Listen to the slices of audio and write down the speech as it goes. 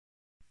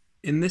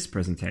In this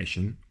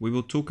presentation, we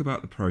will talk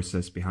about the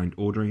process behind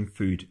ordering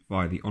food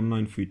via the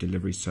online food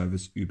delivery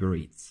service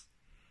UberEats.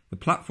 The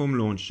platform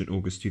launched in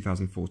August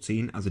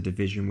 2014 as a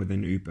division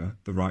within Uber,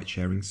 the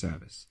ride-sharing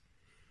service.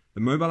 The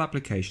mobile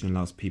application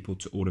allows people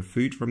to order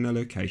food from their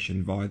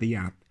location via the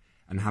app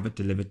and have it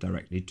delivered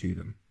directly to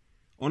them.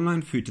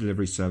 Online food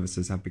delivery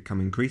services have become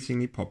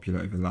increasingly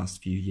popular over the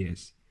last few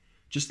years.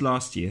 Just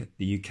last year,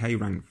 the UK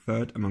ranked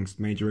third amongst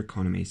major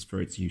economies for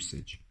its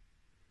usage.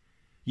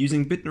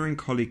 Using Bitner and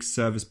colleagues'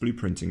 service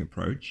blueprinting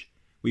approach,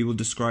 we will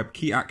describe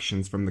key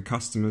actions from the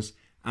customer's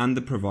and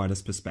the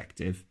provider's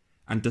perspective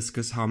and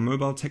discuss how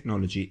mobile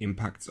technology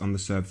impacts on the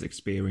service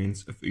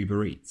experience of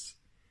UberEats.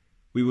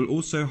 We will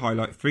also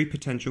highlight 3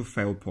 potential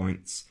fail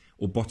points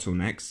or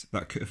bottlenecks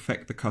that could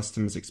affect the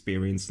customer's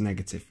experience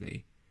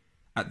negatively.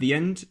 At the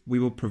end, we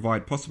will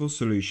provide possible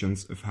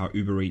solutions of how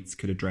UberEats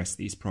could address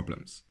these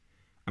problems.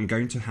 I'm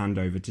going to hand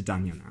over to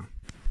Daniel now.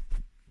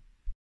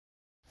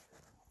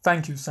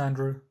 Thank you,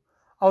 Sandro.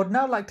 I would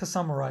now like to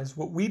summarize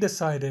what we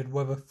decided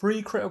were the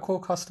 3 critical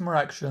customer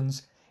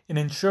actions in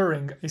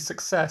ensuring a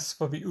success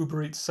for the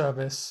UberEats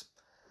service.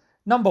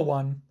 Number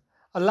 1.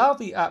 Allow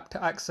the app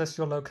to access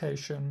your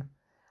location.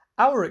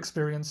 Our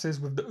experiences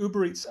with the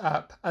UberEats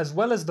app, as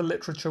well as the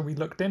literature we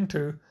looked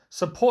into,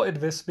 supported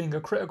this being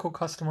a critical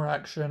customer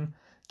action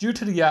due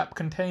to the app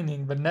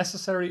containing the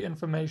necessary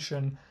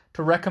information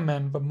to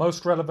recommend the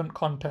most relevant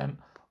content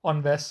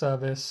on their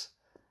service.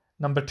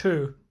 Number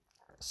 2.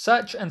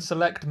 Search and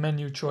select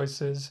menu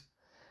choices.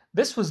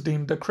 This was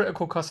deemed a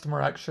critical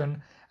customer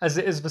action as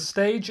it is the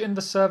stage in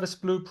the service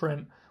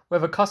blueprint where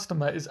the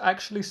customer is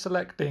actually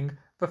selecting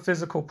the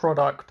physical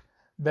product,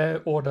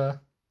 their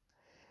order.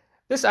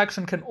 This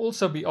action can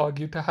also be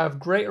argued to have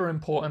greater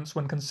importance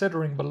when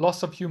considering the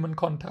loss of human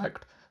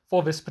contact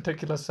for this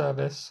particular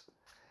service.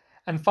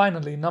 And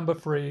finally, number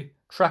 3,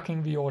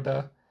 tracking the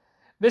order.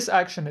 This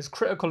action is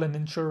critical in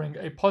ensuring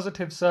a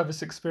positive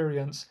service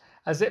experience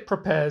as it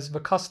prepares the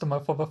customer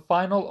for the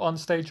final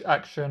on-stage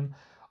action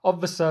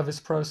of the service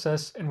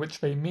process in which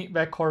they meet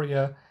their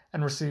courier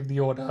and receive the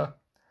order.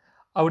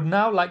 I would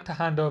now like to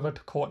hand over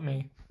to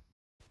Courtney.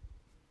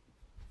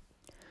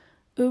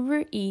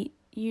 UberEats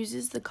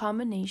uses the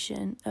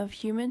combination of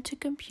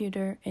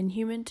human-to-computer and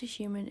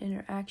human-to-human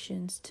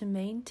interactions to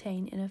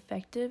maintain an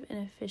effective and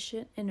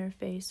efficient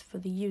interface for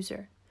the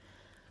user.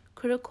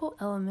 Critical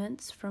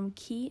elements from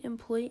key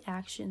employee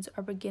actions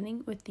are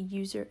beginning with the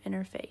user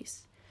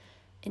interface,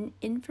 an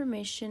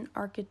information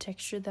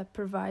architecture that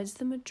provides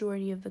the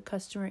majority of the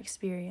customer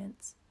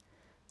experience.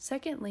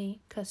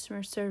 Secondly,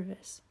 customer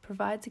service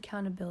provides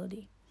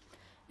accountability.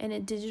 In a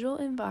digital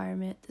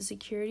environment, the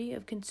security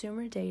of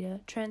consumer data,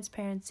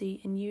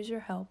 transparency, and user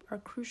help are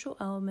crucial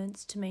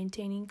elements to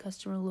maintaining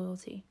customer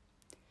loyalty.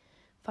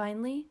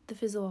 Finally, the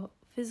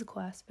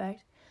physical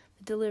aspect,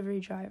 the delivery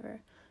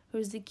driver, who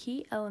is the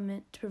key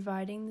element to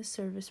providing the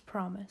service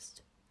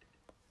promised.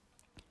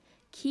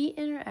 Key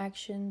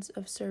interactions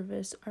of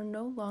service are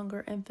no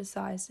longer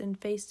emphasized in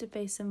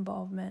face-to-face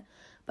involvement,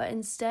 but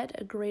instead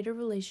a greater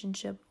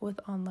relationship with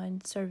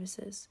online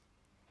services.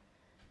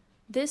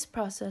 This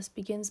process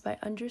begins by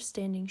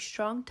understanding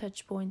strong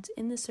touchpoints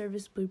in the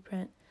service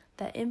blueprint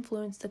that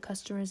influence the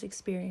customer's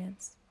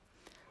experience.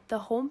 The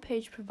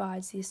homepage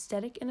provides the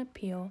aesthetic and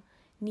appeal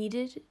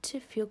needed to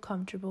feel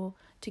comfortable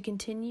to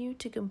continue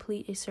to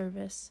complete a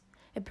service.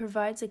 It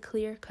provides a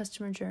clear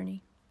customer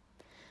journey.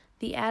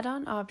 The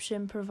add-on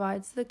option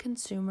provides the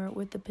consumer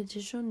with the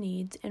potential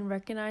needs and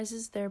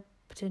recognizes their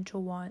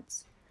potential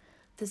wants.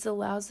 This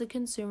allows the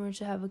consumer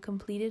to have a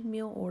completed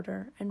meal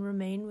order and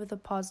remain with a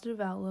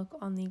positive outlook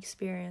on the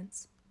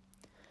experience.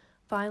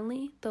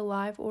 Finally, the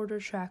live order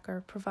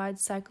tracker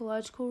provides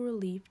psychological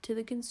relief to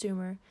the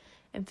consumer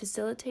and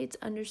facilitates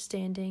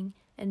understanding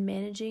and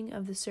managing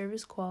of the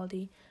service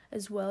quality,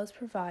 as well as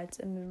provides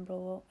a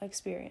memorable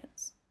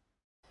experience.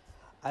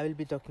 I will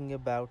be talking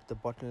about the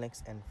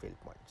bottlenecks and fail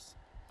points.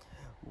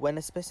 When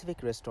a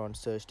specific restaurant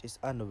searched is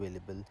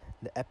unavailable,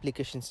 the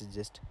application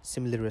suggests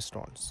similar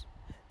restaurants.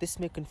 This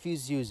may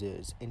confuse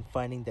users in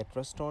finding that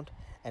restaurant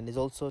and is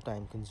also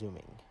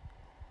time-consuming.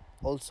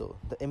 Also,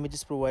 the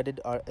images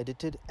provided are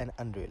edited and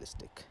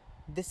unrealistic.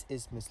 This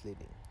is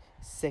misleading.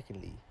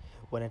 Secondly,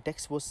 when a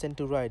text was sent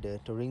to rider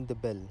to ring the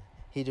bell,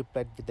 he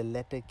replied with the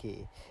letter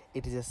K.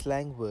 It is a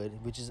slang word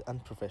which is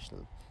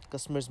unprofessional.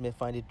 Customers may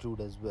find it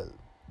rude as well.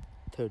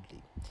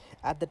 Thirdly,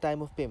 at the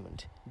time of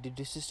payment, due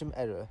to system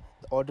error,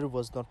 the order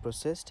was not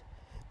processed.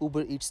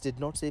 UberEats did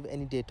not save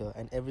any data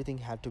and everything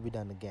had to be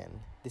done again.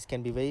 This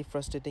can be very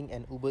frustrating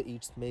and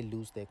UberEats may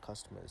lose their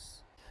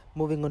customers.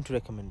 Moving on to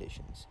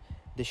recommendations.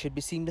 There should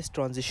be seamless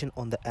transition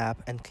on the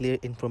app and clear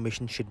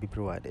information should be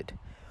provided.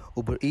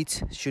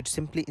 UberEats should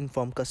simply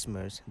inform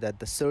customers that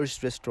the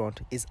searched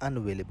restaurant is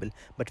unavailable,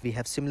 but we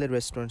have similar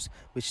restaurants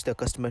which the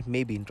customer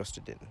may be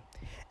interested in.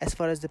 As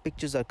far as the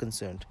pictures are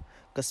concerned,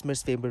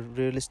 customers favor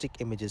realistic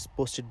images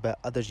posted by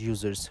other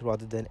users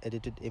rather than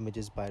edited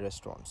images by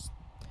restaurants.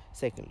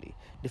 Secondly,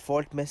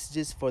 default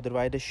messages for the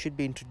rider should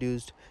be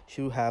introduced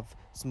to have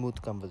smooth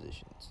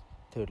conversations.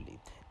 Thirdly,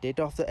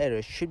 Data of the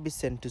error should be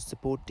sent to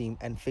support team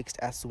and fixed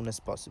as soon as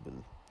possible.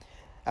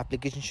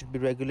 Application should be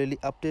regularly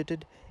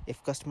updated.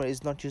 If customer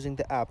is not using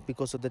the app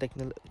because of the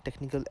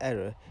technical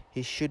error,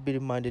 he should be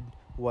reminded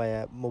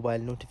via mobile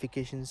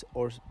notifications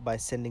or by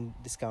sending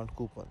discount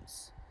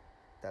coupons.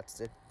 That's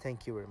it.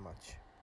 Thank you very much.